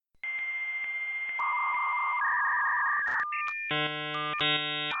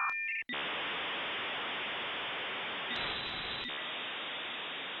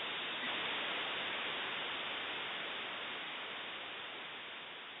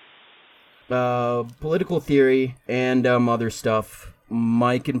political theory and other stuff,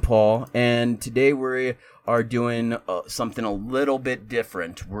 Mike and Paul. And today we are doing something a little bit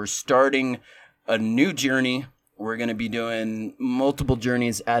different. We're starting a new journey. We're going to be doing multiple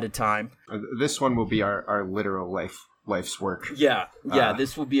journeys at a time. This one will be our literal life's work. Yeah,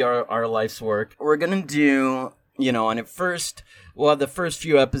 this will be our life's work. We're going to do, and at first, the first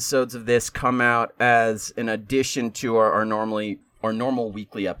few episodes of this come out as an addition to our normal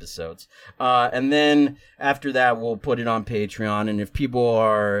weekly episodes. And then after that, we'll put it on Patreon. And if people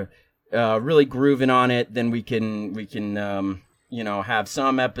are really grooving on it, then we can have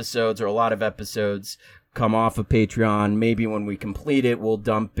some episodes or a lot of episodes come off of Patreon. Maybe when we complete it, we'll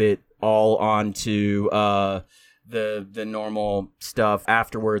dump it all onto the normal stuff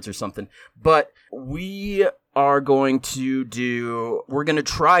afterwards or something. But we are going to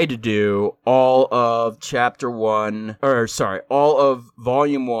try to do all of all of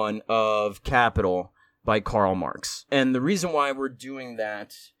volume 1 of Capital by Karl Marx. And the reason why we're doing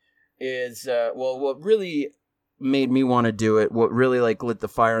that is, what really made me want to do it, what really lit the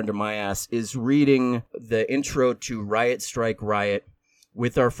fire under my ass, is reading the intro to Riot Strike Riot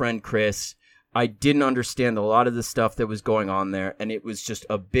with our friend Chris. I didn't understand a lot of the stuff that was going on there, and it was just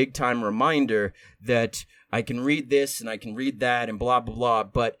a big time reminder that I can read this and I can read that and blah, blah, blah,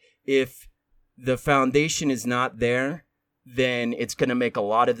 but if the foundation is not there, then it's going to make a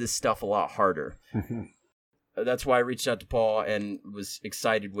lot of this stuff a lot harder. That's why I reached out to Paul and was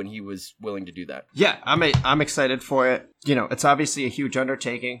excited when he was willing to do that. Yeah, I'm excited for it. It's obviously a huge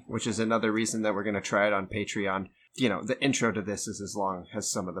undertaking, which is another reason that we're going to try it on Patreon. The intro to this is as long as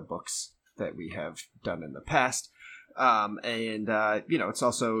some of the books that we have done in the past. It's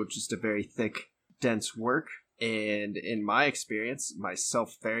also just a very thick, dense work. And in my experience,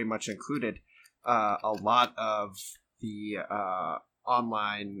 myself very much included, a lot of the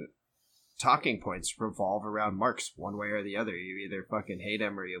online talking points revolve around Marx one way or the other. You either fucking hate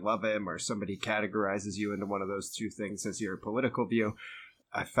him or you love him, or somebody categorizes you into one of those two things as your political view.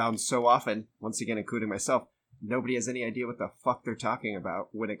 I found so often, once again including myself, nobody has any idea what the fuck they're talking about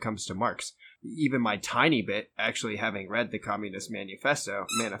when it comes to Marx. Even my tiny bit, actually having read the Communist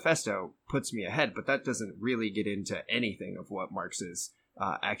Manifesto puts me ahead, but that doesn't really get into anything of what Marx's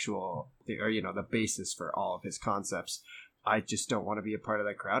the basis for all of his concepts. I just don't want to be a part of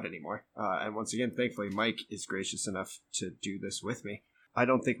that crowd anymore. And once again, thankfully, Mike is gracious enough to do this with me. I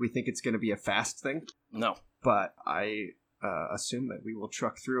don't think we think it's going to be a fast thing. No. But I assume that we will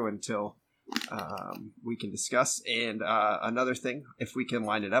truck through until we can discuss. And another thing, if we can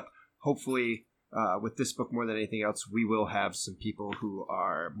line it up, hopefully with this book more than anything else, we will have some people who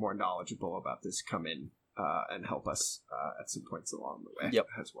are more knowledgeable about this come in and help us at some points along the way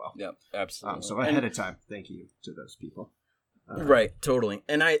as well. Yep, absolutely. So ahead of time, thank you to those people. Right, totally.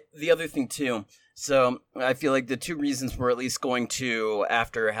 And the other thing too, so I feel like the two reasons we're at least going to,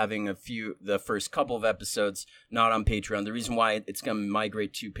 after having the first couple of episodes not on Patreon, the reason why it's going to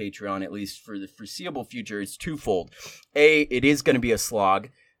migrate to Patreon, at least for the foreseeable future, is twofold. A, it is going to be a slog.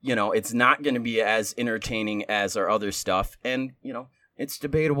 It's not going to be as entertaining as our other stuff. And, it's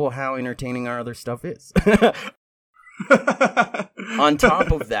debatable how entertaining our other stuff is. On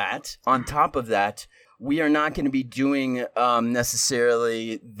top of that, we are not going to be doing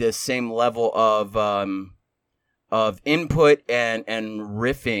necessarily the same level of input and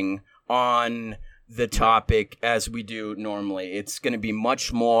riffing on the topic as we do normally. It's going to be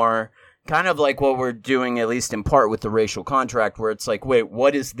much more kind of like what we're doing, at least in part, with the racial contract, where it's like, wait,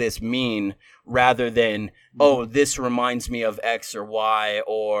 what does this mean? Rather than, oh, this reminds me of X or Y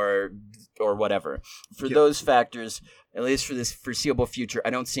or whatever. For those factors, at least for this foreseeable future, I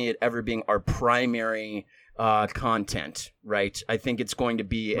don't see it ever being our primary content, right? I think it's going to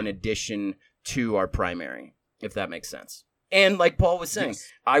be an addition to our primary, if that makes sense. And like Paul was saying,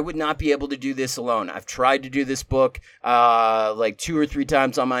 I would not be able to do this alone. I've tried to do this book 2 or 3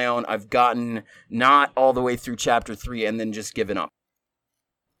 times on my own. I've gotten not all the way through chapter 3 and then just given up.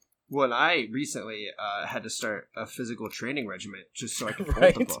 Well, I recently had to start a physical training regimen just so I could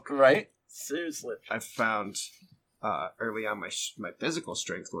hold the book. Right? Seriously. I found early on my physical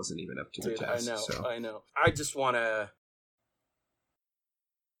strength wasn't even up to the test. I know. I just want to...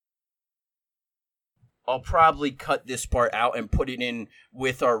 I'll probably cut this part out and put it in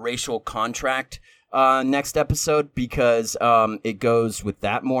with our racial contract next episode because it goes with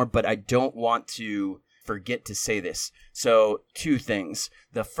that more, but I don't want to forget to say this. So 2 things.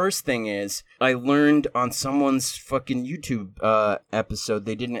 The first thing is I learned on someone's fucking YouTube episode,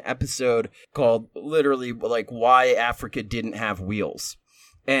 they did an episode called literally like why Africa didn't have wheels.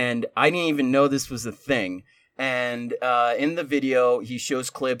 And I didn't even know this was a thing. And in the video, he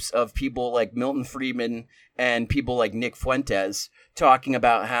shows clips of people like Milton Friedman and people like Nick Fuentes talking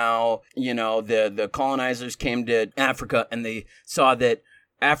about how, the colonizers came to Africa and they saw that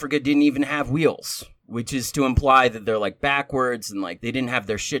Africa didn't even have wheels, which is to imply that they're like backwards and like they didn't have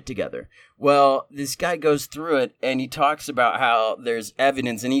their shit together. Well, this guy goes through it and he talks about how there's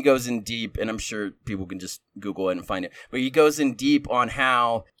evidence, and he goes in deep, and I'm sure people can just Google it and find it, but he goes in deep on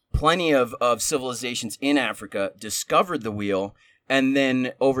how plenty of civilizations in Africa discovered the wheel and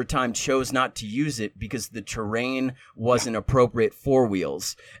then over time chose not to use it because the terrain wasn't appropriate for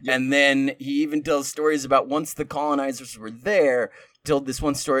wheels. Yep. And then he even tells stories about once the colonizers were there, told this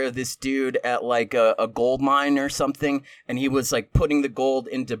one story of this dude at like a gold mine or something, and he was like putting the gold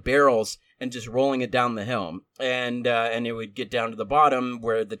into barrels and just rolling it down the hill, and it would get down to the bottom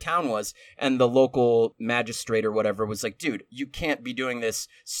where the town was, and the local magistrate or whatever was like, dude, you can't be doing this.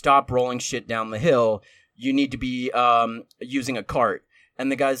 Stop rolling shit down the hill. You need to be using a cart.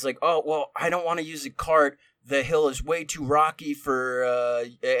 And the guy's like, oh, well, I don't want to use a cart. The hill is way too rocky for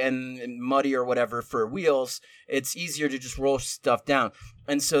and muddy or whatever for wheels. It's easier to just roll stuff down.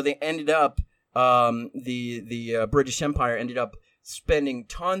 And so they ended up, the British Empire ended up spending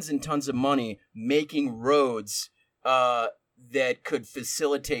tons and tons of money making roads that could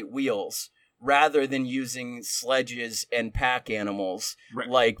facilitate wheels rather than using sledges and pack animals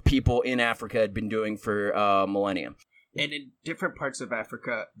like people in Africa had been doing for millennia. And in different parts of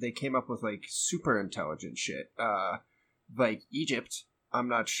Africa, they came up with like super intelligent shit. Like Egypt, I'm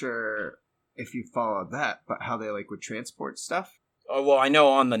not sure if you followed that, but how they like would transport stuff. Oh, well, I know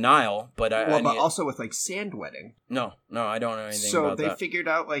on the Nile, but but also with like sand wetting. No, I don't know anything about that. So they figured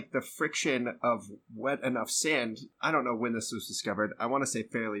out like the friction of wet enough sand. I don't know when this was discovered. I want to say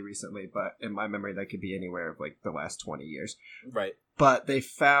fairly recently, but in my memory, that could be anywhere of like the last 20 years. Right. But they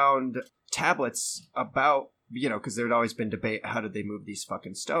found tablets about, because there had always been debate, how did they move these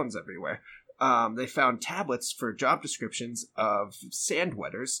fucking stones everywhere? They found tablets for job descriptions of sand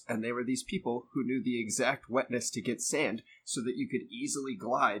wetters, and they were these people who knew the exact wetness to get sand so that you could easily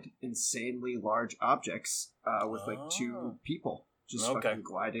glide insanely large objects with like two people just fucking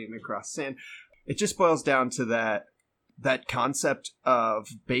gliding across sand. It just boils down to that concept of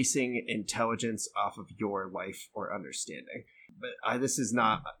basing intelligence off of your life or understanding. But this is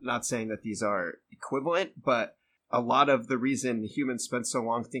not saying that these are equivalent, but a lot of the reason humans spent so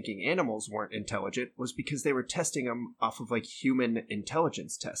long thinking animals weren't intelligent was because they were testing them off of like human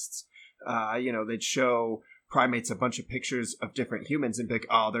intelligence tests. They'd show primates a bunch of pictures of different humans and be like,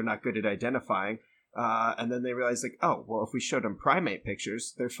 oh, they're not good at identifying. And then they realized like, oh, well, if we showed them primate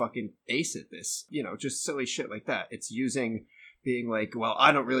pictures, they're fucking ace at this. Just silly shit like that. It's being like, well,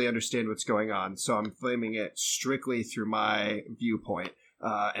 I don't really understand what's going on, so I'm framing it strictly through my viewpoint,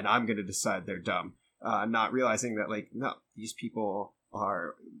 and I'm going to decide they're dumb. Not realizing that, like, no, these people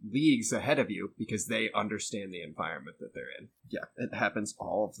are leagues ahead of you because they understand the environment that they're in. Yeah, it happens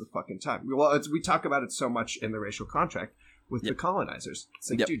all of the fucking time. Well, we talk about it so much in the racial contract with the colonizers. It's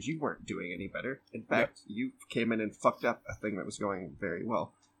like, dude, you weren't doing any better. In fact, you came in and fucked up a thing that was going very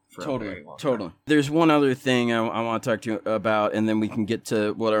well. Totally. There's one other thing I want to talk to you about, and then we can get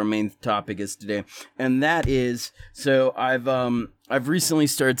to what our main topic is today. And that is, so I've recently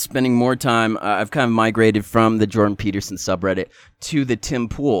started spending more time. I've kind of migrated from the Jordan Peterson subreddit to the Tim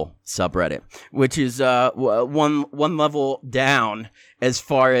Pool subreddit, which is one level down as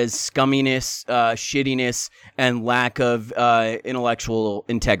far as scumminess, shittiness, and lack of intellectual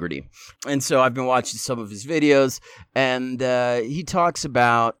integrity. And so I've been watching some of his videos, and he talks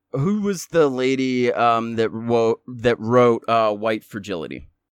about who was the lady that wrote White Fragility.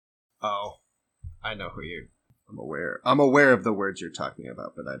 Oh, I know who you're. I'm aware of the words you're talking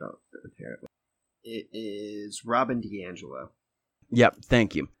about, but I don't apparently. It is Robin DiAngelo. Yep,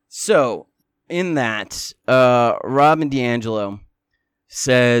 thank you. So, in that, Robin DiAngelo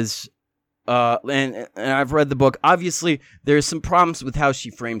says, and I've read the book. Obviously, there's some problems with how she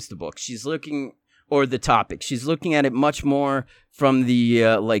frames the book. She's looking, or the topic. She's looking at it much more from the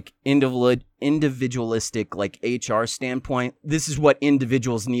individualistic HR standpoint. This is what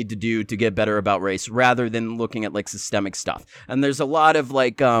individuals need to do to get better about race, rather than looking at systemic stuff. And there's a lot of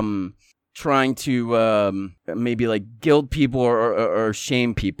trying to maybe guilt people or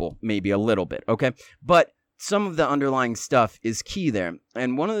shame people, maybe a little bit, okay? But some of the underlying stuff is key there.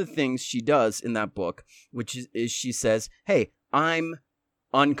 And one of the things she does in that book, which is she says, hey, I'm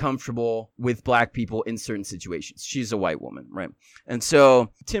uncomfortable with black people in certain situations. She's a white woman, right? And so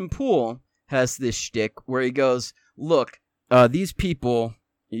Tim Pool has this shtick where he goes, look, these people,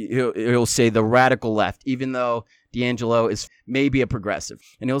 he'll say the radical left, even though DiAngelo is maybe a progressive.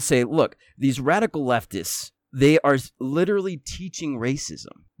 And he'll say, look, these radical leftists they are literally teaching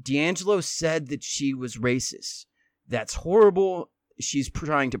racism. D'Angelo said that she was racist. That's horrible. She's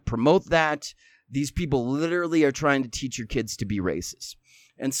trying to promote that. These people literally are trying to teach your kids to be racist.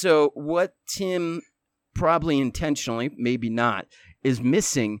 And so what Tim, probably intentionally, maybe not, is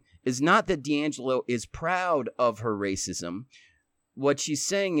missing is not that D'Angelo is proud of her racism. What she's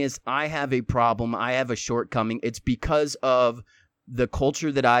saying is, I have a problem. I have a shortcoming. It's because of the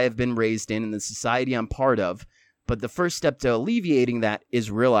culture that I have been raised in and the society I'm part of. But the first step to alleviating that is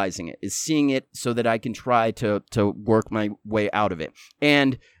realizing it, is seeing it so that I can try to work my way out of it.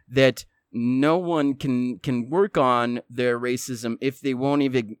 And that no one can work on their racism if they won't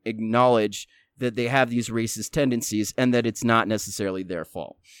even acknowledge that they have these racist tendencies and that it's not necessarily their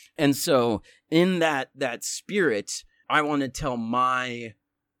fault. And so in that spirit, I want to tell my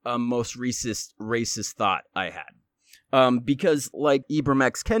most racist thought I had. Because like Ibram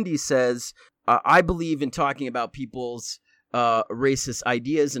X. Kendi says, I believe in talking about people's racist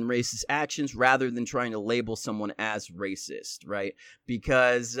ideas and racist actions rather than trying to label someone as racist, right?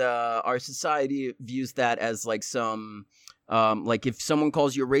 Because our society views that as like some, like if someone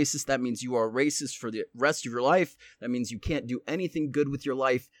calls you a racist, that means you are a racist for the rest of your life. That means you can't do anything good with your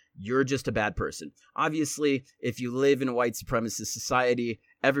life. You're just a bad person. Obviously, if you live in a white supremacist society,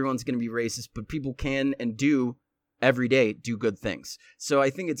 everyone's going to be racist, but people can and do every day do good things. So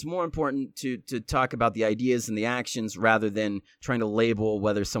I think it's more important to talk about the ideas and the actions rather than trying to label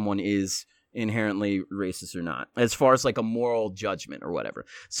whether someone is inherently racist or not, as far as like a moral judgment or whatever.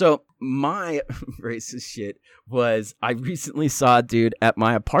 So my racist shit was, I recently saw a dude at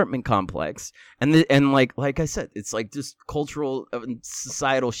my apartment complex, and like I said, it's like just cultural and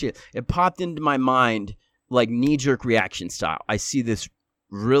societal shit. It popped into my mind like knee-jerk reaction style. I see this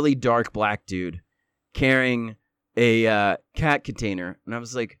really dark black dude carrying a cat container, and I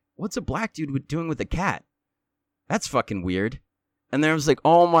was like, what's a black dude doing with a cat? That's fucking weird. And then I was like,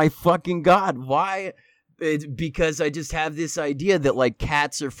 oh my fucking God, why? Because I just have this idea that like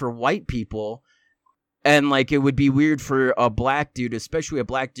cats are for white people, and like it would be weird for a black dude, especially a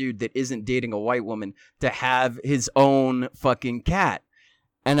black dude that isn't dating a white woman, to have his own fucking cat.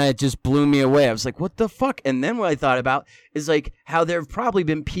 And it just blew me away. I was like, what the fuck? And then what I thought about is like how there have probably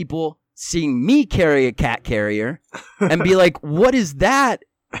been people seeing me carry a cat carrier and be like, what is that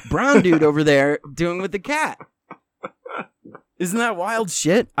brown dude over there doing with the cat? Isn't that wild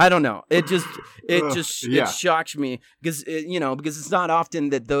shit? I don't know. It shocks me because because it's not often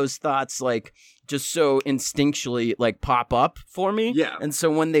that those thoughts like just so instinctually like pop up for me. Yeah. And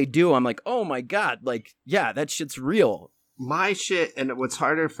so when they do, I'm like, oh my God, like, yeah, that shit's real. My shit, and what's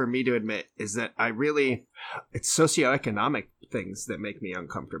harder for me to admit is that it's socioeconomic things that make me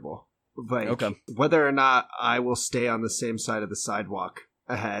uncomfortable. Like, okay, whether or not I will stay on the same side of the sidewalk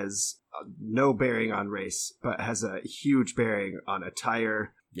has no bearing on race, but has a huge bearing on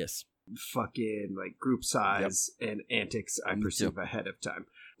attire. Yes. Fucking like group size and antics I perceive ahead of time.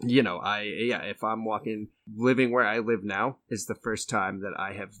 If I'm living where I live now is the first time that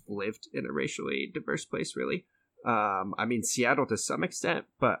I have lived in a racially diverse place, really. I mean, Seattle to some extent,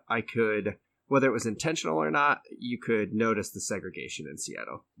 but I could, whether it was intentional or not, you could notice the segregation in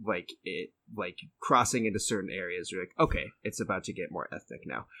Seattle. Like crossing into certain areas, you're like, okay, it's about to get more ethnic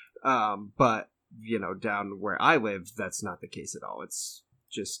now. But down where I live, that's not the case at all. It's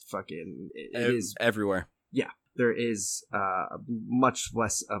just fucking, it is everywhere. Yeah. There is much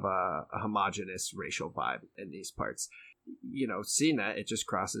less of a homogenous racial vibe in these parts. Seeing that, it just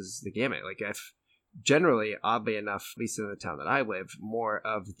crosses the gamut. Like, if generally, oddly enough, at least in the town that I live, more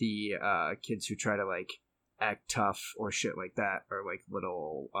of the kids who try to like act tough or shit like that are like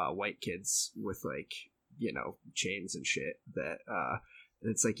little white kids with like chains and shit. That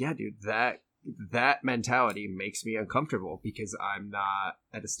and it's like, yeah, dude, that mentality makes me uncomfortable because I'm not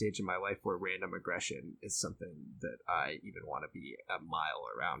at a stage in my life where random aggression is something that I even want to be a mile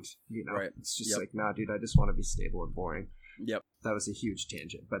around. Right. It's just like, nah, dude, I just want to be stable and boring. Yep. That was a huge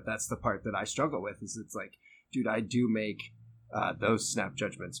tangent, but that's the part that I struggle with. Is it's like, dude, I do make those snap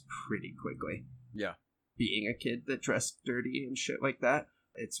judgments pretty quickly. Yeah. Being a kid that dressed dirty and shit like that,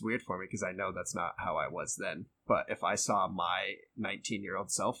 it's weird for me because I know that's not how I was then. But if I saw my 19-year-old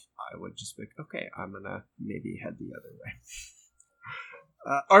self, I would just be like, okay, I'm gonna maybe head the other way.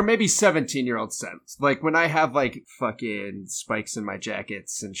 Or maybe 17-year-old sense. Like when I have like fucking spikes in my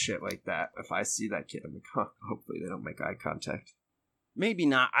jackets and shit like that, if I see that kid, I'm like, hopefully they don't make eye contact. Maybe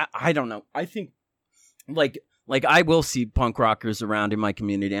not. I don't know. I think like Like, I will see punk rockers around in my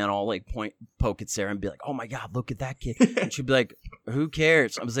community, and I'll, like, poke at Sarah and be like, oh, my God, look at that kid. And she'd be like, who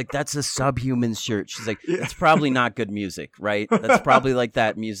cares? I was like, that's a Subhuman shirt. She's like, it's probably not good music, right? That's probably, like,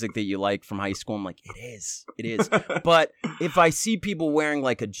 that music that you like from high school. I'm like, it is. It is. But if I see people wearing,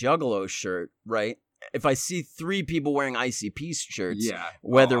 like, a Juggalo shirt, right? If I see 3 people wearing ICP shirts,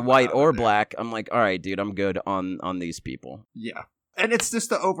 whether white or black, I'm like, all right, dude, I'm good on these people. Yeah. And it's just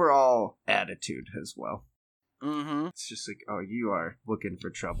the overall attitude as well. Mm-hmm. It's just like, oh, you are looking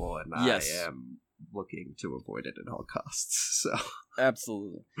for trouble, and I am looking to avoid it at all costs. So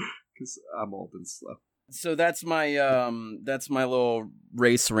absolutely, because I'm old and slow. So that's my little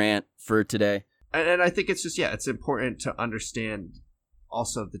race rant for today. And I think it's just it's important to understand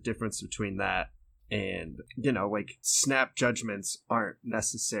also the difference between that and, you know, like, snap judgments aren't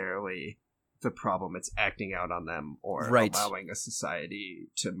necessarily the problem. It's acting out on them or allowing a society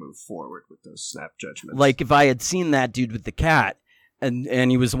to move forward with those snap judgments. Like, if I had seen that dude with the cat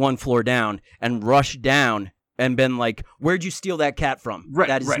and he was 1 floor down and rushed down and been like, where'd you steal that cat from? Right,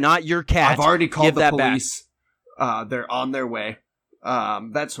 that is not your cat. I've already called the police. They're on their way.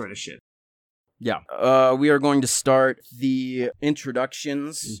 That sort of shit. Yeah. We are going to start the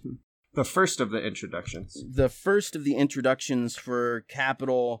introductions. Mm-hmm. The first of the introductions. The first of the introductions for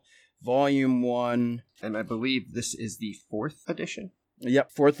Capital Volume 1. And I believe this is the 4th edition?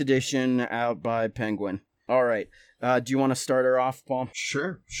 Yep, 4th edition, out by Penguin. All right. Do you want to start her off, Paul?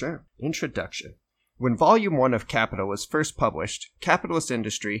 Sure. Introduction. When Volume 1 of Capital was first published, capitalist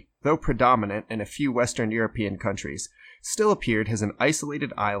industry, though predominant in a few Western European countries, still appeared as an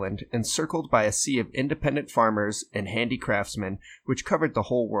isolated island encircled by a sea of independent farmers and handicraftsmen which covered the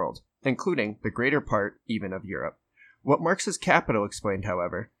whole world, including the greater part even of Europe. What Marx's Capital explained,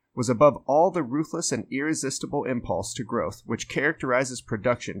 however, was above all the ruthless and irresistible impulse to growth which characterizes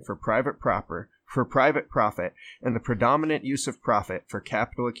production for private profit and the predominant use of profit for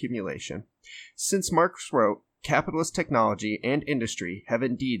capital accumulation. Since Marx wrote, capitalist technology and industry have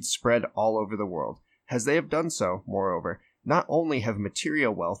indeed spread all over the world. As they have done so, moreover, not only have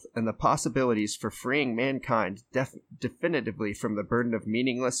material wealth and the possibilities for freeing mankind definitively from the burden of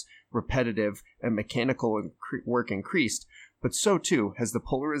meaningless, repetitive, and mechanical work increased, but so too has the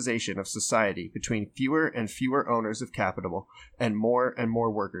polarization of society between fewer and fewer owners of capital and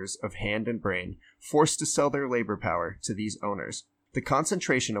more workers of hand and brain, forced to sell their labor power to these owners. The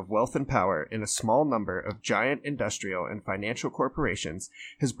concentration of wealth and power in a small number of giant industrial and financial corporations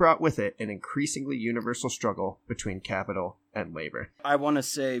has brought with it an increasingly universal struggle between capital and labor. I want to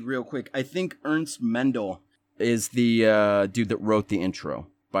say real quick, I think Ernst Mendel is the dude that wrote the intro,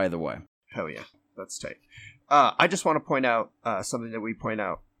 by the way. Hell yeah, that's tight. I just want to point out something that we point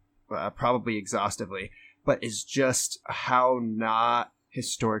out probably exhaustively, but is just how not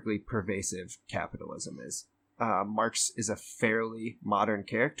historically pervasive capitalism is. Marx is a fairly modern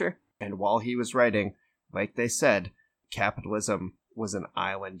character, and while he was writing, like they said, capitalism was an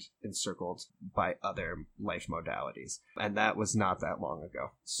island encircled by other life modalities, and that was not that long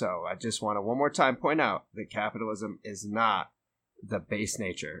ago. So I just want to one more time point out that capitalism is not the base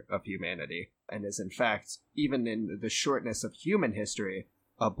nature of humanity, and is in fact, even in the shortness of human history,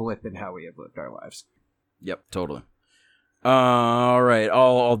 a blip in how we have lived our lives. Yep, totally. All right,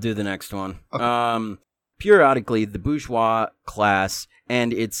 I'll do the next one. Okay. Periodically, the bourgeois class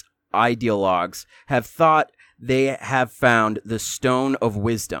and its ideologues have thought they have found the stone of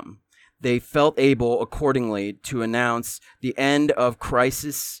wisdom. They felt able, accordingly, to announce the end of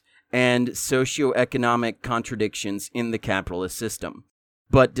crisis and socioeconomic contradictions in the capitalist system.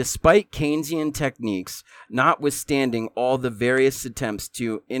 But despite Keynesian techniques, notwithstanding all the various attempts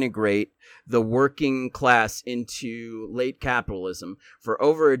to integrate the working class into late capitalism, for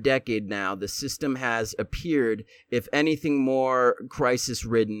over a decade now, the system has appeared, if anything, more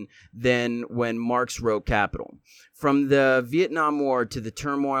crisis-ridden than when Marx wrote Capital. From the Vietnam War to the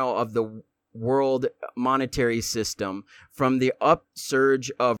turmoil of the world monetary system, from the upsurge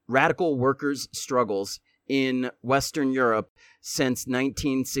of radical workers' struggles in Western Europe since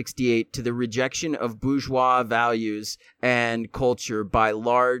 1968 to the rejection of bourgeois values and culture by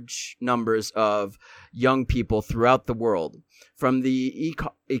large numbers of young people throughout the world, from the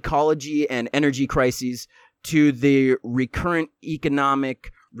ecology and energy crises to the recurrent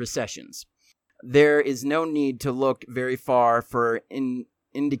economic recessions. There is no need to look very far for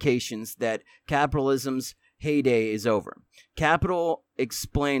indications that capitalism's heyday is over. Capital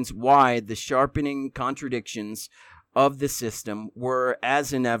explains why the sharpening contradictions of the system were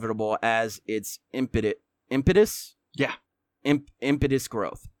as inevitable as its impetus? Yeah. Impetus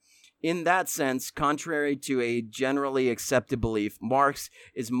growth. In that sense, contrary to a generally accepted belief, Marx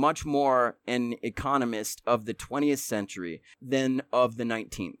is much more an economist of the 20th century than of the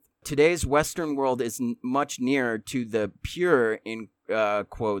 19th. Today's Western world is much nearer to the pure, in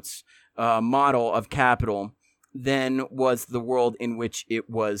quotes, model of capital than was the world in which it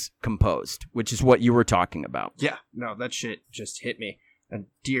was composed, which is what you were talking about. Yeah, no, that shit just hit me. And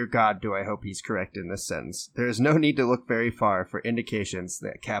dear God, do I hope he's correct in this sentence. There is no need to look very far for indications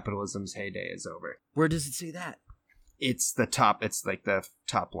that capitalism's heyday is over. Where does it say that? It's like the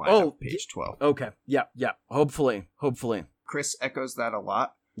top line of page 12. Okay. Yeah. Hopefully. Chris echoes that a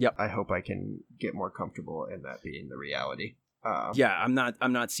lot. Yep. I hope I can get more comfortable in that being the reality. Yeah, I'm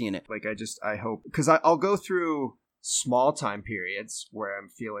not seeing it. Like, I hope, because I'll go through small time periods where I'm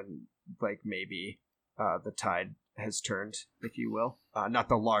feeling like maybe the tide has turned, if you will. Not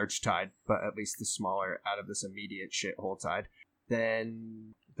the large tide, but at least the smaller out of this immediate shithole tide.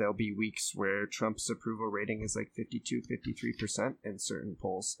 Then there'll be weeks where Trump's approval rating is like 52, 53% in certain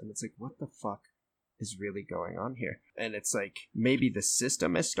polls. And it's like, what the fuck is really going on here? And it's like, maybe the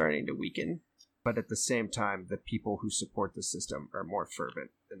system is starting to weaken, but at the same time, the people who support the system are more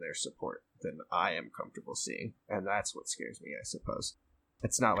fervent in their support than I am comfortable seeing. And that's what scares me, I suppose.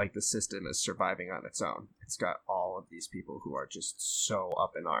 It's not like the system is surviving on its own. It's got all of these people who are just so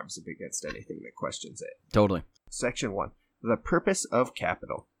up in arms against anything that questions it. Totally. Section 1. The purpose of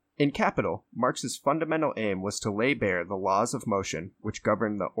capital. In Capital, Marx's fundamental aim was to lay bare the laws of motion which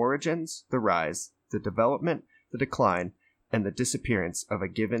govern the origins, the rise, the development, the decline, and the disappearance of a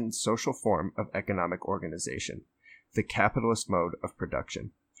given social form of economic organization, the capitalist mode of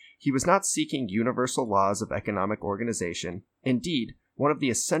production. He was not seeking universal laws of economic organization. Indeed, one of the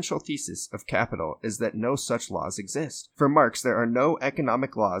essential theses of Capital is that no such laws exist. For Marx, there are no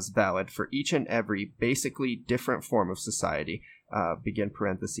economic laws valid for each and every basically different form of society, begin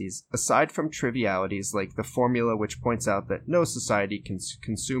parentheses, aside from trivialities like the formula which points out that no society can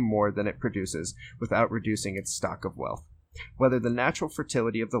consume more than it produces without reducing its stock of wealth. Whether the natural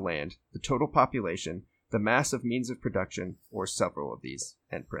fertility of the land, the total population, the mass of means of production, or several of these,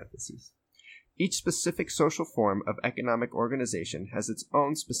 end parentheses. Each specific social form of economic organization has its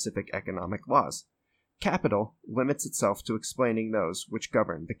own specific economic laws. Capital limits itself to explaining those which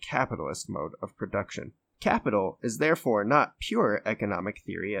govern the capitalist mode of production. Capital is therefore not pure economic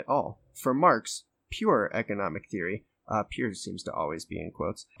theory at all. For Marx, pure economic theory, pure seems to always be in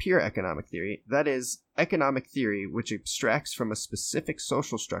quotes, pure economic theory, that is, economic theory which abstracts from a specific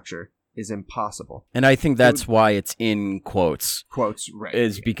social structure, is impossible. And I think that's why it's in quotes. Quotes, right.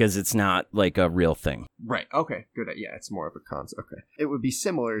 Is because it's not like a real thing. Right, okay, good. Yeah, it's more of a concept. Okay. It would be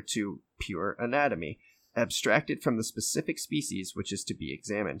similar to pure anatomy, abstracted from the specific species which is to be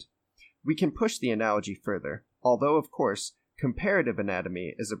examined. We can push the analogy further, although, of course, comparative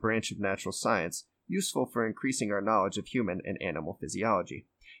anatomy is a branch of natural science useful for increasing our knowledge of human and animal physiology.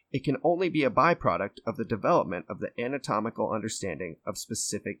 It can only be a byproduct of the development of the anatomical understanding of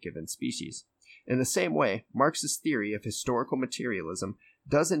specific given species. In the same way, Marx's theory of historical materialism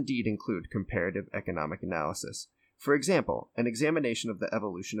does indeed include comparative economic analysis. For example, an examination of the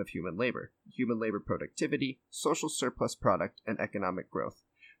evolution of human labor productivity, social surplus product, and economic growth,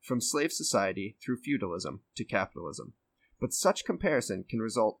 from slave society through feudalism to capitalism. But such comparison can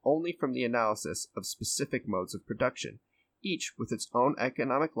result only from the analysis of specific modes of production, each with its own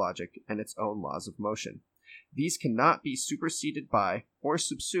economic logic and its own laws of motion. These cannot be superseded by or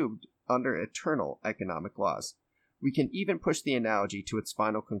subsumed under eternal economic laws. We can even push the analogy to its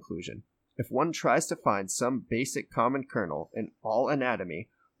final conclusion. If one tries to find some basic common kernel in all anatomy,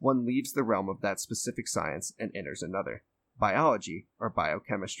 one leaves the realm of that specific science and enters another, biology or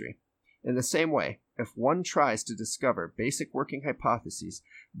biochemistry. In the same way, if one tries to discover basic working hypotheses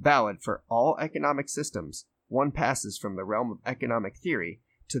valid for all economic systems, one passes from the realm of economic theory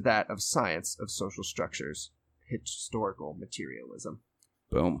to that of science of social structures, historical materialism.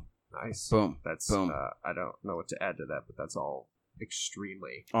 Boom. Nice. Boom. That's Boom. I don't know what to add to that, but that's all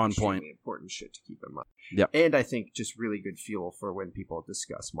extremely point. Important shit to keep in mind. Yep. And I think just really good fuel for when people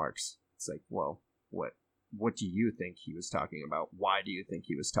discuss Marx. It's like, well, what do you think he was talking about? Why do you think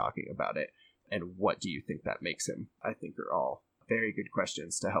he was talking about it? And what do you think that makes him? I think are all very good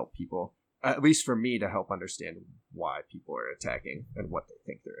questions to help people, at least for me, to help understand why people are attacking and what they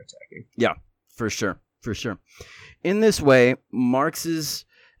think they're attacking. Yeah, for sure. For sure. In this way, Marx's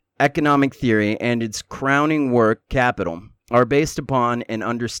economic theory and its crowning work, Capital, are based upon an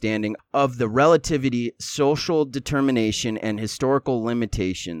understanding of the relativity, social determination, and historical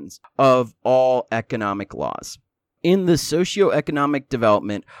limitations of all economic laws. In the socio-economic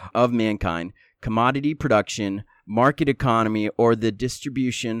development of mankind, commodity production, market economy, or the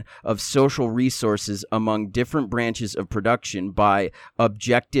distribution of social resources among different branches of production by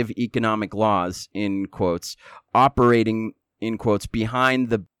objective economic laws, in quotes, operating, in quotes, behind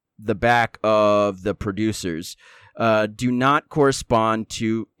the back of the producers, do not correspond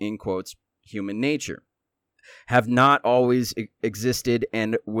to, in quotes, human nature, have not always existed,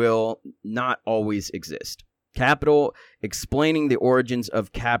 and will not always exist. Capital, explaining the origins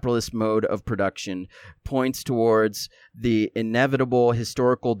of capitalist mode of production, points towards the inevitable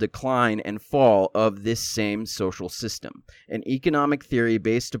historical decline and fall of this same social system. An economic theory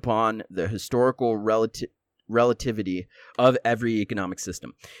based upon the historical relativity of every economic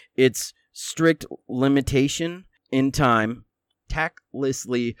system. Its strict limitation in time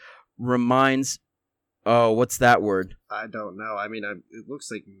tactlessly reminds... Oh, what's that word? I don't know. I mean, it looks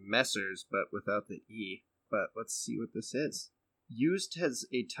like Messers, but without the E. But let's see what this is. Used as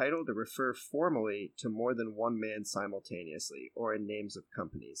a title to refer formally to more than one man simultaneously, or in names of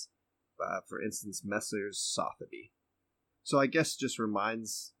companies. For instance, Messrs. Sotheby. So I guess just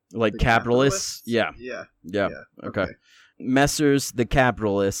reminds... Like capitalists? Yeah. Yeah. Okay. Messrs. The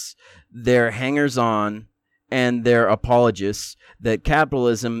capitalists, their hangers-on, and their apologists that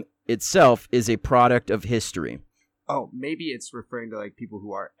capitalism itself is a product of history. Oh, maybe it's referring to like people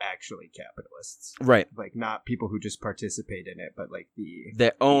who are actually capitalists. Right. Like not people who just participate in it, but like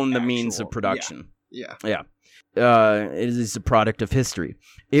that own the actual means of production. Yeah. It is a product of history.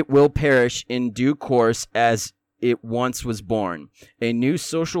 It will perish in due course as it once was born. A new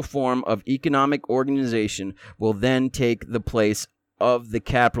social form of economic organization will then take the place of the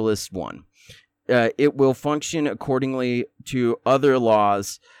capitalist one. It will function accordingly to other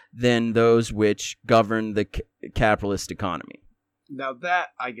laws than those which govern the capitalist economy. Now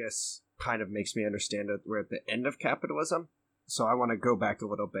that, I guess, kind of makes me understand that we're at the end of capitalism. So I want to go back a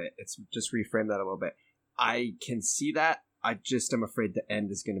little bit. It's just reframe that a little bit. I can see that. I just am afraid the end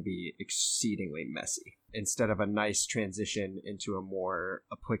is going to be exceedingly messy. Instead of a nice transition into a more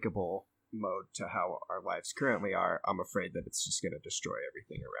applicable mode to how our lives currently are, I'm afraid that it's just going to destroy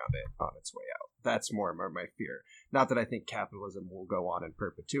everything around it on its way out. That's more my fear. Not that I think capitalism will go on in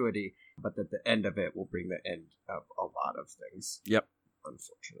perpetuity, but that the end of it will bring the end of a lot of things. Yep.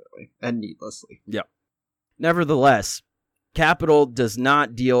 Unfortunately. And needlessly. Yep. Nevertheless, capital does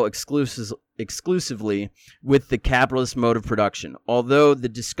not deal exclusively with the capitalist mode of production, although the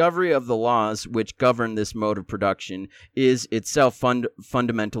discovery of the laws which govern this mode of production is itself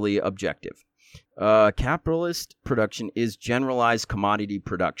fundamentally objective. Capitalist production is generalized commodity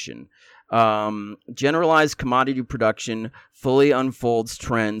production. Generalized commodity production fully unfolds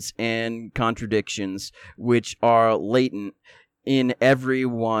trends and contradictions which are latent in every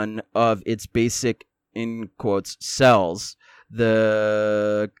one of its basic, in quotes, cells,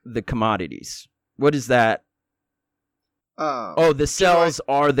 the commodities. What is that? The cells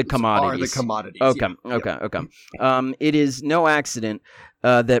are the commodities. Okay. It is no accident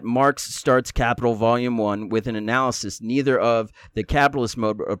that Marx starts Capital Volume 1 with an analysis neither of the capitalist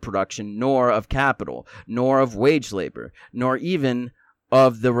mode of production, nor of capital, nor of wage labor, nor even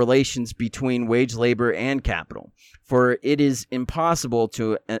of the relations between wage labor and capital. For it is impossible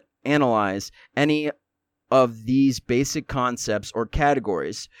to analyze any of these basic concepts or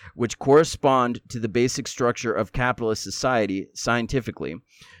categories which correspond to the basic structure of capitalist society scientifically,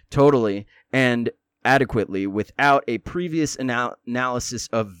 totally, and adequately without a previous analysis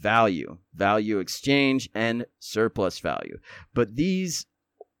of value exchange, and surplus value. But these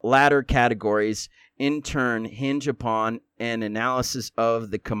latter categories in turn hinge upon an analysis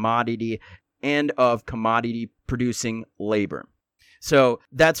of the commodity and of commodity producing labor. So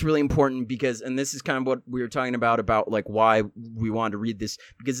that's really important because, and this is kind of what we were talking about like why we wanted to read this,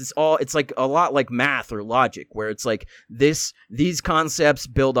 because it's like a lot like math or logic, where it's like these concepts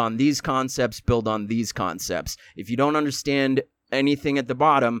build on these concepts, build on these concepts. If you don't understand anything at the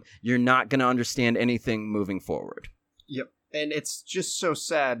bottom, you're not going to understand anything moving forward. Yep. And it's just so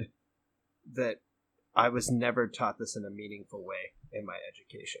sad that I was never taught this in a meaningful way in my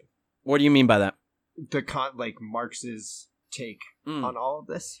education. What do you mean by that? Like Marx's take on all of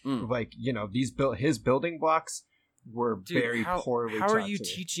this, like, you know, his building blocks were very poorly taught. How are you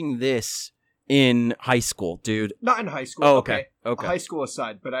teaching this in high school, dude? Not in high school. Oh, okay. High school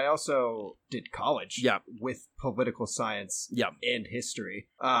aside, but I also did college. Yeah. With political science. Yeah. And history.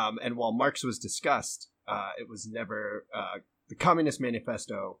 And while Marx was discussed, it was never the Communist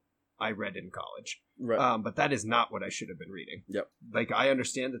Manifesto I read in college. Right. But that is not what I should have been reading. Yep. Like, I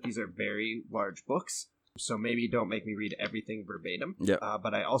understand that these are very large books, so maybe don't make me read everything verbatim. Yeah.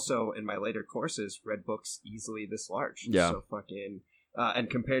 But I also, in my later courses, read books easily this large. Yeah. So fucking And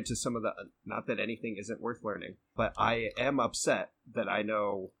compared to some of the, not that anything isn't worth learning, but I am upset that I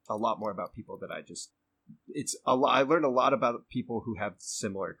know a lot more about people that I learn a lot about people who have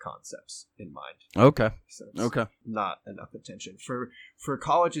similar concepts in mind. Okay. So Okay. not enough attention for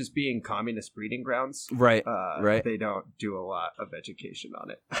colleges being communist breeding grounds. Right. Right. They don't do a lot of education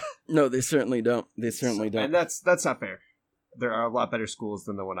on it. No, they certainly don't. They certainly don't. And that's not fair. There are a lot better schools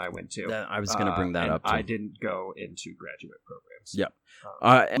than the one I went to. I was going to bring that and up, too. I didn't go into graduate programs. Yep.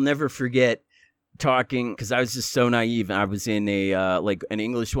 I'll never forget talking, because I was just so naive. I was in an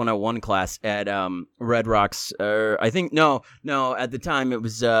English 101 class at Red Rocks. I think, no, at the time it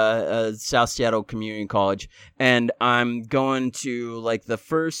was South Seattle Community College. And I'm going to like the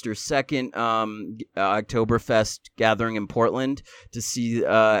first or second Oktoberfest gathering in Portland to see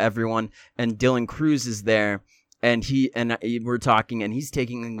everyone. And Dylan Cruz is there. And we're talking, and he's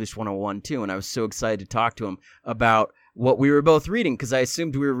taking English 101 too. And I was so excited to talk to him about what we were both reading, because I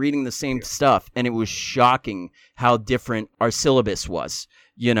assumed we were reading the same stuff. And it was shocking how different our syllabus was.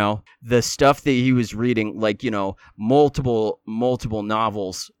 You know, the stuff that he was reading, like, you know, multiple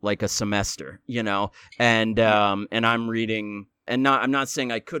novels like a semester, you know, and I'm reading, and I'm not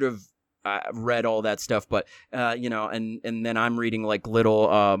saying I could have read all that stuff, but you know, and then I'm reading like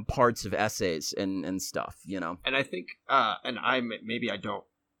little parts of essays and stuff, you know. And I think and I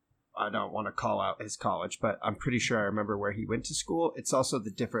don't want to call out his college, but I'm pretty sure I remember where he went to school. It's also the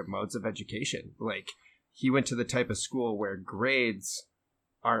different modes of education. Like, he went to the type of school where grades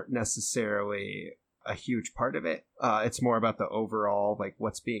aren't necessarily a huge part of it. It's more about the overall, like,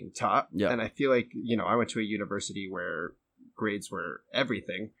 what's being taught. Yeah. And I feel like, you know, I went to a university where grades were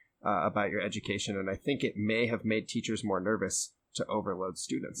everything about your education, and I think it may have made teachers more nervous to overload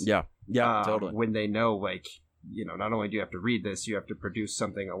students. Yeah, totally. When they know, like, you know, not only do you have to read this, you have to produce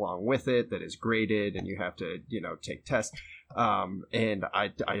something along with it that is graded, and you have to, you know, take tests. And I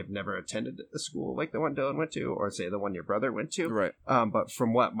have never attended a school like the one Dylan went to, or say the one your brother went to. Right. But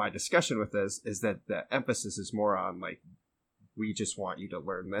from what my discussion with this is that the emphasis is more on, like, we just want you to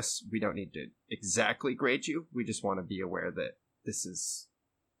learn this. We don't need to exactly grade you. We just want to be aware that this is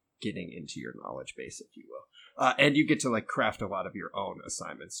getting into your knowledge base, if you will. And you get to, like, craft a lot of your own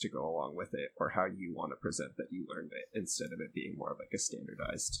assignments to go along with it, or how you want to present that you learned it, instead of it being more of like a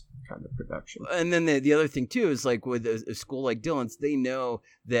standardized kind of production. And then the other thing too is, like, with a school like Dillon's, they know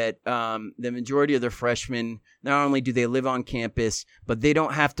that the majority of their freshmen, not only do they live on campus, but they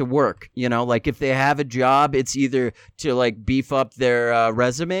don't have to work. You know, like, if they have a job, it's either to, like, beef up their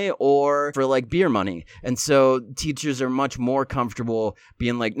resume or for, like, beer money. And so teachers are much more comfortable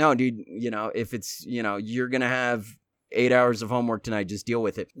being like, no, dude, you know, if it's, you know, you're gonna have 8 hours of homework tonight, just deal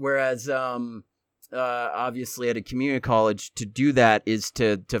with it. Whereas obviously at a community college, to do that is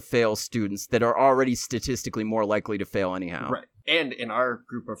to fail students that are already statistically more likely to fail anyhow. Right. And in our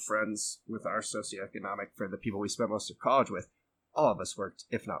group of friends, with our socioeconomic, for the people we spent most of college with, all of us worked,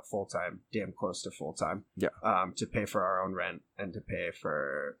 if not full-time, damn close to full-time. Yeah. To pay for our own rent, and to pay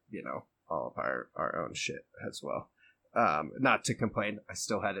for, you know, all of our own shit as well. Not to complain, I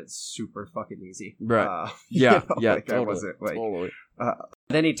still had it super fucking easy. Right. Yeah, like, totally. I wasn't, like, totally.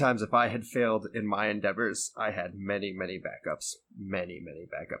 Many times, if I had failed in my endeavors, I had many backups. Many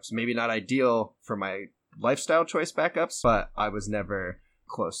backups. Maybe not ideal for my lifestyle choice backups, but I was never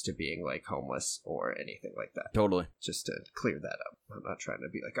close to being, like, homeless or anything like that. Totally. Just to clear that up. I'm not trying to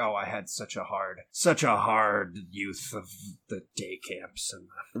be like, oh, I had such a hard youth of the day camps. And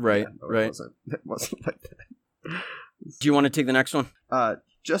right, no, right. It wasn't like that. Do you want to take the next one?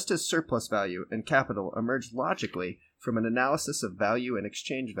 Just as surplus value and capital emerge logically from an analysis of value and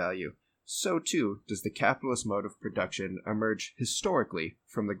exchange value, so too does the capitalist mode of production emerge historically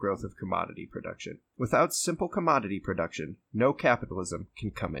from the growth of commodity production. Without simple commodity production, no capitalism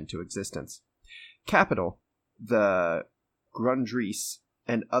can come into existence. Capital, the Grundrisse,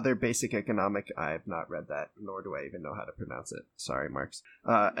 and other basic economic... I have not read that, nor do I even know how to pronounce it. Sorry, Marx.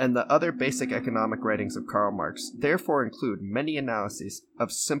 And the other basic economic writings of Karl Marx therefore include many analyses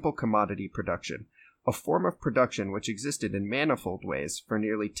of simple commodity production, a form of production which existed in manifold ways for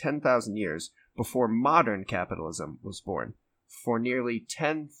nearly 10,000 years before modern capitalism was born. For nearly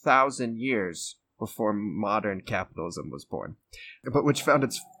 10,000 years before modern capitalism was born. But which found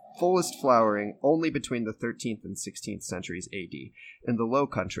its fullest flowering only between the 13th and 16th centuries AD in the Low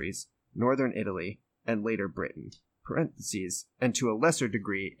Countries, northern Italy, and later Britain, parentheses, and to a lesser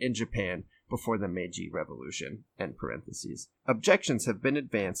degree in Japan before the Meiji Revolution, end parentheses. Objections have been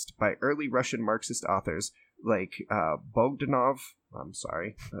advanced by early Russian Marxist authors like Bogdanov, I'm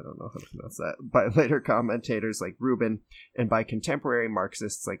sorry, I don't know how to pronounce that, by later commentators like Rubin, and by contemporary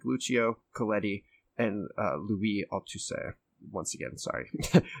Marxists like Lucio, Coletti, and Louis Althusser. once again, sorry,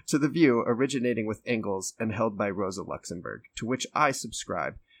 to the view originating with Engels and held by Rosa Luxemburg, to which I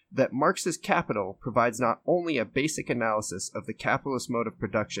subscribe, that Marx's Capital provides not only a basic analysis of the capitalist mode of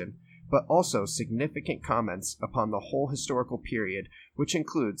production, but also significant comments upon the whole historical period, which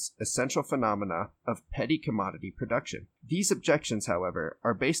includes essential phenomena of petty commodity production. These objections, however,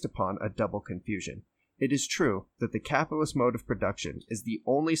 are based upon a double confusion. It is true that the capitalist mode of production is the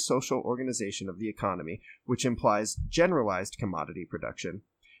only social organization of the economy which implies generalized commodity production.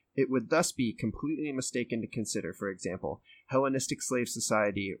 It would thus be completely mistaken to consider, for example, Hellenistic slave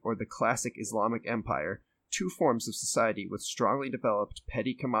society or the classic Islamic empire, two forms of society with strongly developed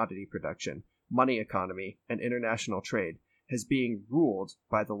petty commodity production, money economy, and international trade, as being ruled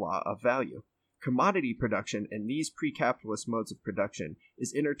by the law of value. Commodity production in these pre-capitalist modes of production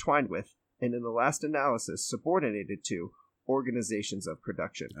is intertwined with, and in the last analysis subordinated to, organizations of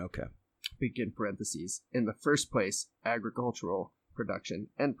production. Okay. Begin parentheses. In the first place, agricultural production,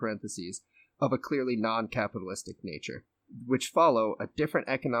 end parentheses, of a clearly non-capitalistic nature, which follow a different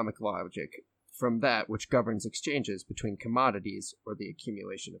economic logic from that which governs exchanges between commodities or the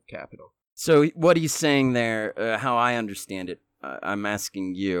accumulation of capital. So what he's saying there, how I understand it, I'm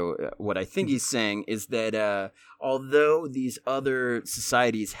asking you, what I think he's saying is that although these other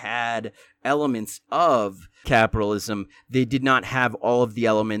societies had elements of capitalism, they did not have all of the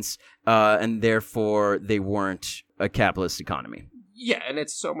elements, and therefore they weren't a capitalist economy. Yeah, and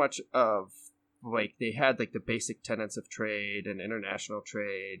it's so much of, like, they had, like, the basic tenets of trade and international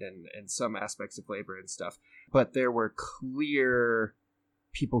trade and some aspects of labor and stuff, but there were clear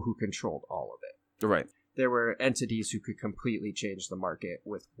people who controlled all of it. Right. There were entities who could completely change the market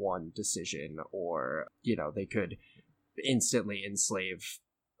with one decision, or, you know, they could instantly enslave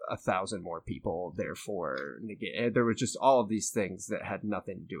 1,000 more people, therefore negate. There were just all of these things that had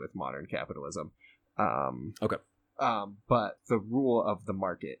nothing to do with modern capitalism. Okay. But the rule of the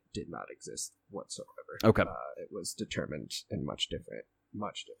market did not exist whatsoever. Okay. It was determined in much different.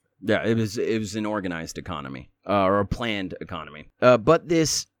 Yeah, it was an organized economy, or a planned economy. But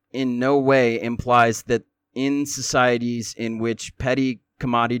this in no way implies that in societies in which petty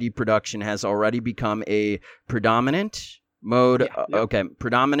commodity production has already become a predominant mode,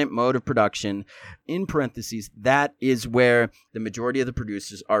 predominant mode of production, in parentheses, that is where the majority of the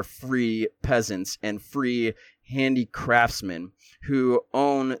producers are free peasants and free handicraftsmen who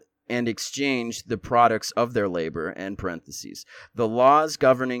own and exchange the products of their labor, end parentheses. The laws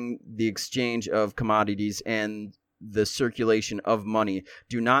governing the exchange of commodities and the circulation of money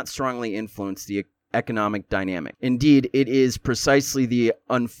do not strongly influence the economic dynamic. Indeed, it is precisely the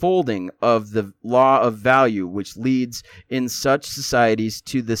unfolding of the law of value which leads in such societies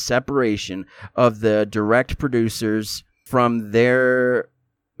to the separation of the direct producers from their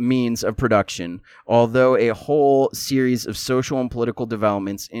means of production, although a whole series of social and political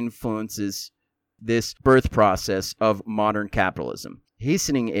developments influences this birth process of modern capitalism,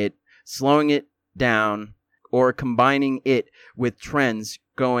 hastening it, slowing it down, or combining it with trends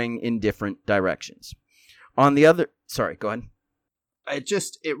going in different directions. On the other... Sorry, go ahead.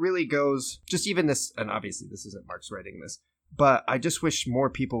 It really goes... Just even this... And obviously this isn't Marx writing this, but I just wish more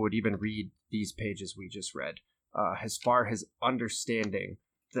people would even read these pages we just read, as far as understanding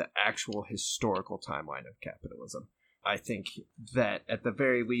the actual historical timeline of capitalism. I think that at the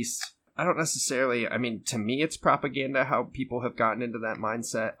very least... I don't necessarily... I mean, to me, it's propaganda, how people have gotten into that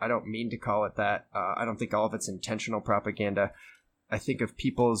mindset. I don't mean to call it that. I don't think all of it's intentional propaganda. I think of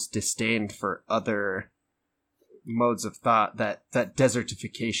people's disdain for other modes of thought, that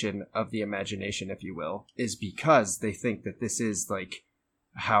desertification of the imagination, if you will, is because they think that this is, like,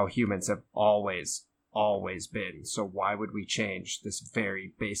 how humans have always been. So why would we change this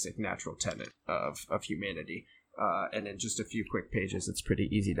very basic natural tenet of humanity? And in just a few quick pages, it's pretty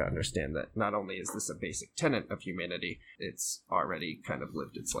easy to understand that not only is this a basic tenet of humanity, it's already kind of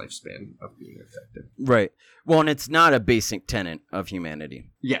lived its lifespan of being effective. Right. Well, and it's not a basic tenet of humanity.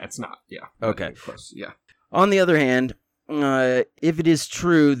 Yeah, it's not. Yeah. Okay. Close. Yeah. On the other hand, if it is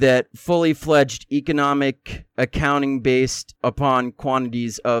true that fully fledged economic accounting based upon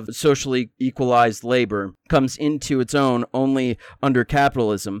quantities of socially equalized labor comes into its own only under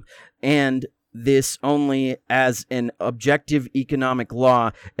capitalism, and this only as an objective economic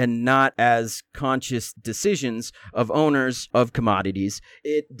law and not as conscious decisions of owners of commodities,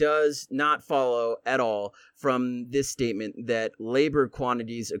 it does not follow at all from this statement that labor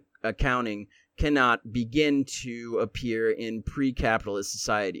quantities accounting cannot begin to appear in pre-capitalist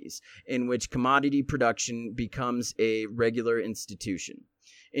societies, in which commodity production becomes a regular institution.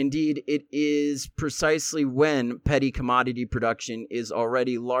 Indeed, it is precisely when petty commodity production is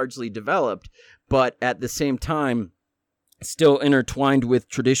already largely developed, but at the same time still intertwined with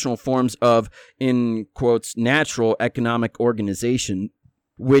traditional forms of, in quotes, natural economic organization,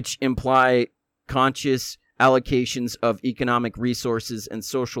 which imply conscious allocations of economic resources and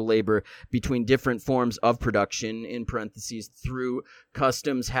social labor between different forms of production, in parentheses, through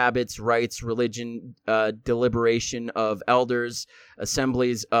customs, habits, rites, religion, deliberation of elders,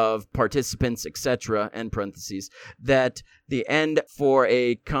 assemblies of participants, etc., end parentheses, that the end for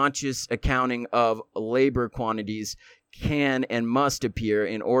a conscious accounting of labor quantities can and must appear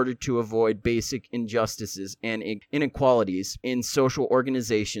in order to avoid basic injustices and inequalities in social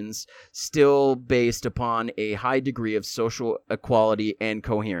organizations still based upon a high degree of social equality and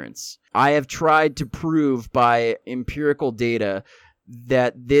coherence. I have tried to prove by empirical data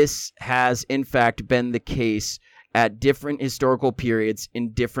that this has in fact been the case at different historical periods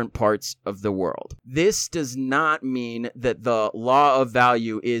in different parts of the world. This does not mean that the law of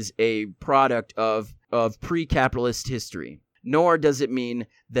value is a product of pre-capitalist history, nor does it mean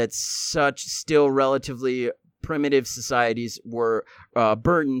that such still relatively primitive societies were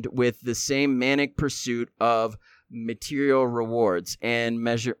burdened with the same manic pursuit of material rewards and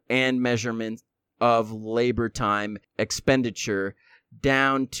measurement of labor time expenditure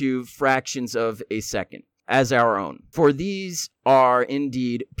down to fractions of a second as our own. For these are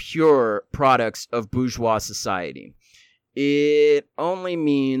indeed pure products of bourgeois society. It only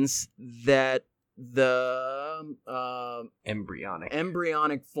means that the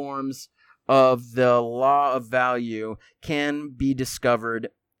embryonic forms of the law of value can be discovered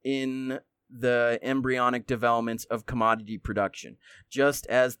in the embryonic developments of commodity production. Just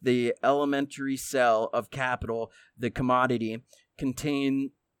as the elementary cell of capital, the commodity,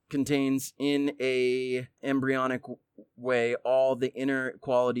 contains in a embryonic way all the inner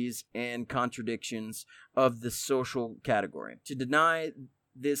qualities and contradictions of the social category. To deny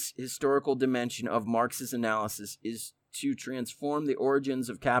this historical dimension of Marx's analysis is to transform the origins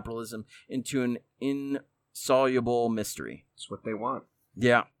of capitalism into an insoluble mystery. It's what they want.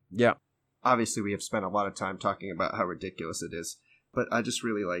 Yeah. Obviously, we have spent a lot of time talking about how ridiculous it is, but I just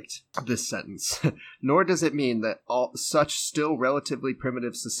really liked this sentence. Nor does it mean that all such still relatively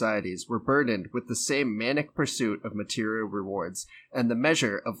primitive societies were burdened with the same manic pursuit of material rewards and the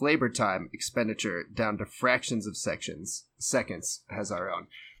measure of labor time expenditure down to fractions of seconds as our own.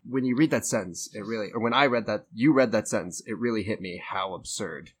 When you read that sentence, when I read that, you read that sentence, it really hit me how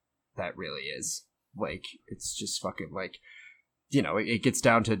absurd that really is. Like, it's just fucking like, you know, it gets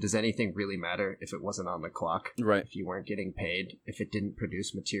down to, does anything really matter if it wasn't on the clock? Right. If you weren't getting paid, if it didn't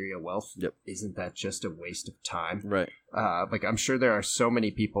produce material wealth, yep. Isn't that just a waste of time? Right. Like, I'm sure there are so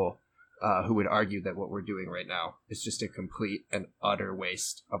many people who would argue that what we're doing right now is just a complete and utter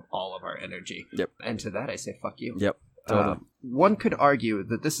waste of all of our energy. Yep. And to that, I say, fuck you. Yep. Totally. One could argue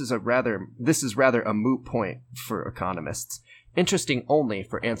that this is rather a moot point for economists, interesting only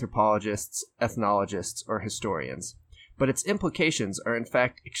for anthropologists, ethnologists, or historians. But its implications are in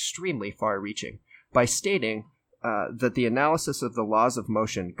fact extremely far-reaching. By stating that the analysis of the laws of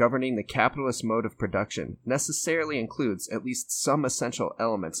motion governing the capitalist mode of production necessarily includes at least some essential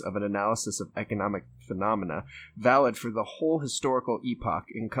elements of an analysis of economic phenomena valid for the whole historical epoch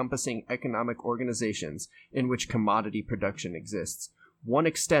encompassing economic organizations in which commodity production exists, one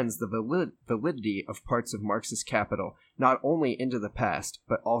extends the validity of parts of Marxist Capital not only into the past,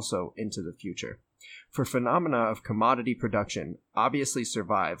 but also into the future. For phenomena of commodity production obviously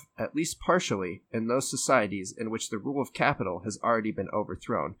survive, at least partially, in those societies in which the rule of capital has already been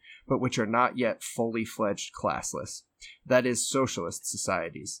overthrown, but which are not yet fully fledged classless. That is, socialist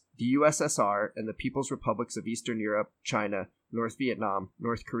societies. The USSR and the People's Republics of Eastern Europe, China, North Vietnam,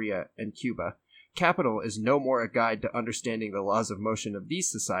 North Korea, and Cuba. Capital is no more a guide to understanding the laws of motion of these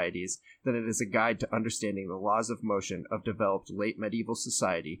societies than it is a guide to understanding the laws of motion of developed late medieval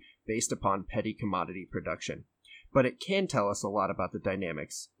society based upon petty commodity production. But it can tell us a lot about the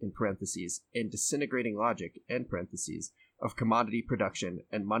dynamics, in parentheses, and disintegrating logic, end parentheses, of commodity production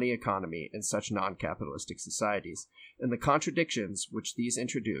and money economy in such non-capitalistic societies, and the contradictions which these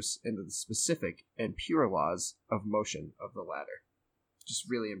introduce into the specific and pure laws of motion of the latter. Just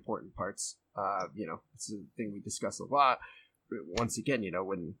really important parts. It's a thing we discuss a lot. Once again,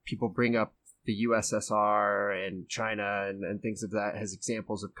 when people bring up the USSR and China and things of that as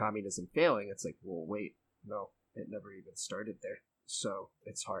examples of communism failing, it's like, well, wait, no, it never even started there. So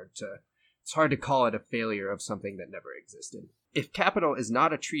it's hard to call it a failure of something that never existed. If Capital is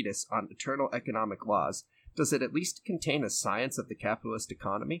not a treatise on eternal economic laws, does it at least contain a science of the capitalist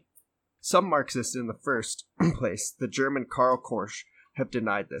economy? Some Marxists in the first place, the German Karl Korsch, have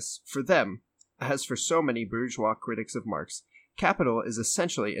denied this. For them, as for so many bourgeois critics of Marx, Capital is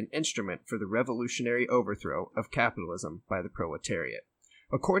essentially an instrument for the revolutionary overthrow of capitalism by the proletariat.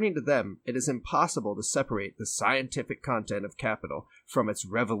 According to them, it is impossible to separate the scientific content of capital from its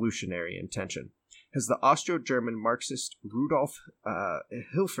revolutionary intention. As the Austro-German Marxist Rudolf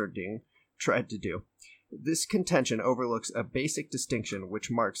Hilferding tried to do. This contention overlooks a basic distinction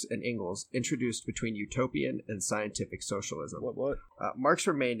which Marx and Engels introduced between utopian and scientific socialism. What? Marx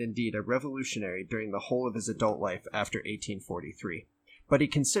remained indeed a revolutionary during the whole of his adult life after 1843, but he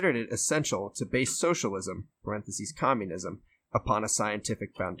considered it essential to base socialism (communism) upon a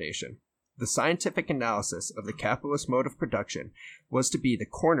scientific foundation. The scientific analysis of the capitalist mode of production was to be the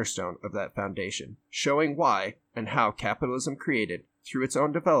cornerstone of that foundation, showing why and how capitalism created, through its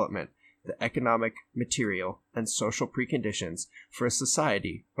own development, the economic, material, and social preconditions for a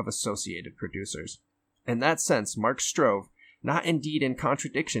society of associated producers. In that sense, Marx strove, not indeed in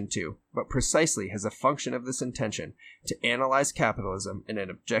contradiction to, but precisely as a function of this intention, to analyze capitalism in an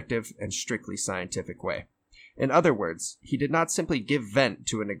objective and strictly scientific way. In other words, he did not simply give vent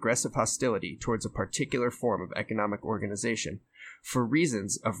to an aggressive hostility towards a particular form of economic organization, for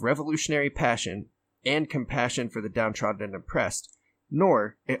reasons of revolutionary passion and compassion for the downtrodden and oppressed,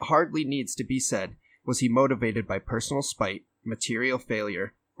 nor, it hardly needs to be said, was he motivated by personal spite, material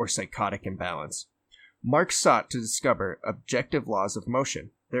failure, or psychotic imbalance. Marx sought to discover objective laws of motion.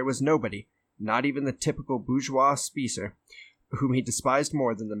 There was nobody, not even the typical bourgeois spiecer, whom he despised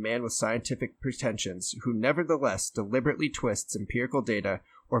more than the man with scientific pretensions, who nevertheless deliberately twists empirical data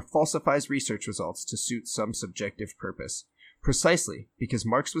or falsifies research results to suit some subjective purpose. Precisely because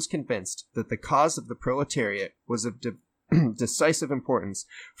Marx was convinced that the cause of the proletariat was of decisive importance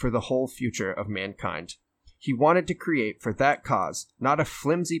for the whole future of mankind. He wanted to create for that cause not a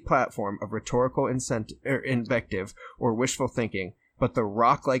flimsy platform of rhetorical invective or wishful thinking, but the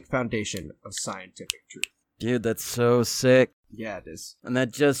rock-like foundation of scientific truth. Dude, that's so sick. Yeah, it is. And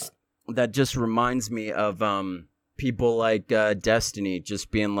that just reminds me of people like Destiny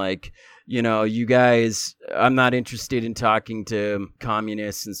just being like, you know, you guys, I'm not interested in talking to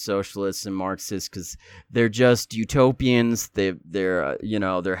communists and socialists and Marxists because they're just utopians. They're you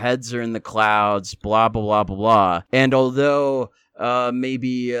know, their heads are in the clouds, blah, blah, blah, blah, blah. And although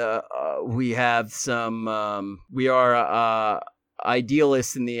maybe we have some, we are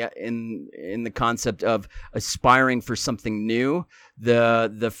idealists in the concept of aspiring for something new,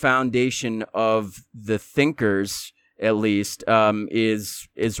 the foundation of the thinkers, at least,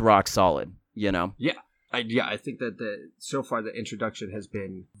 is rock solid, you know? Yeah. I think that so far the introduction has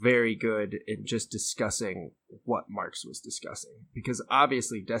been very good in just discussing what Marx was discussing. Because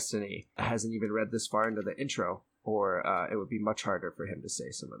obviously Destiny hasn't even read this far into the intro, or it would be much harder for him to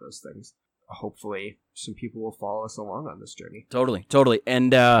say some of those things. Hopefully some people will follow us along on this journey. Totally.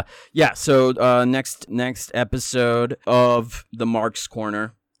 And so next episode of the Marx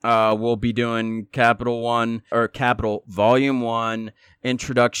Corner, we'll be doing Capital Volume 1,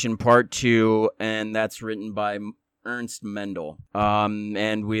 Introduction Part 2, and that's written by Ernst Mendel.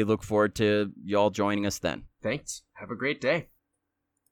 And we look forward to y'all joining us then. Thanks. Have a great day.